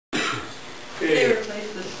They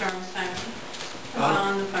replaced the storm siren. It was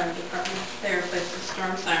on the fire department. They replaced the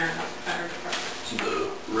storm siren on the fire department. To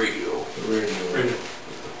the radio. The radio.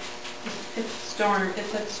 It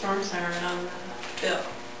said storm siren on the bill.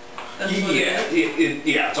 That's what Yeah,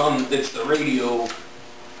 it's the radio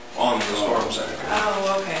on the storm siren.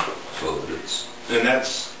 Oh, okay. So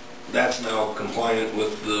that that's now compliant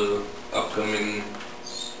with the upcoming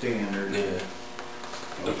Standard.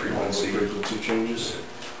 The frequency changes.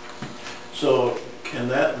 So can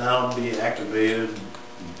that now be activated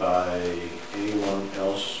by anyone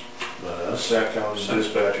else but us? Sac County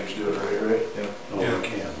dispatchers do it right? Yeah. Oh, they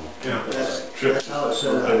can. Yeah. That's how it's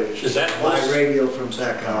set up. Is that By both, radio from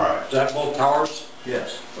Sac County. All right. is that both towers?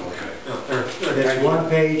 Yes. Okay. It's one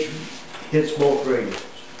page, hits both radios.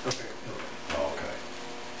 Okay. Okay.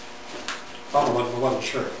 I wasn't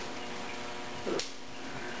sure.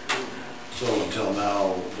 So until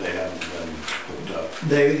now, they haven't been hooked up.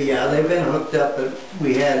 They've been hooked up, but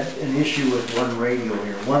we had an issue with one radio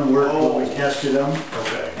here. One worked when we tested them,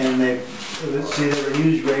 Okay. and they were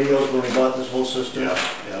used radios when we bought this whole system.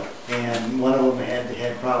 Yeah. And one of them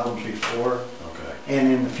had problems before. Okay.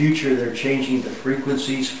 And in the future, they're changing the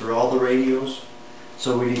frequencies for all the radios.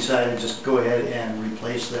 So we decided to just go ahead and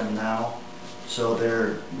replace them now, so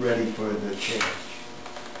they're ready for the change.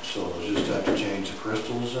 So they'll just have to change the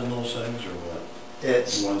crystals in those things, or what?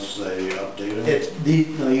 It's Once they update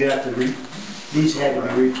them? you have to these had to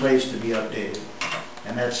be replaced to be updated,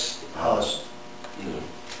 and that's how it's,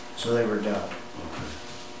 so they were done.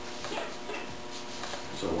 Okay.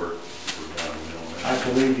 So we're done, we don't have.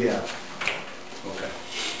 I believe, yeah. Okay.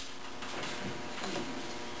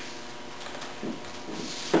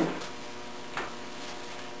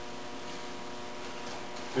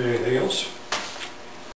 Anything else?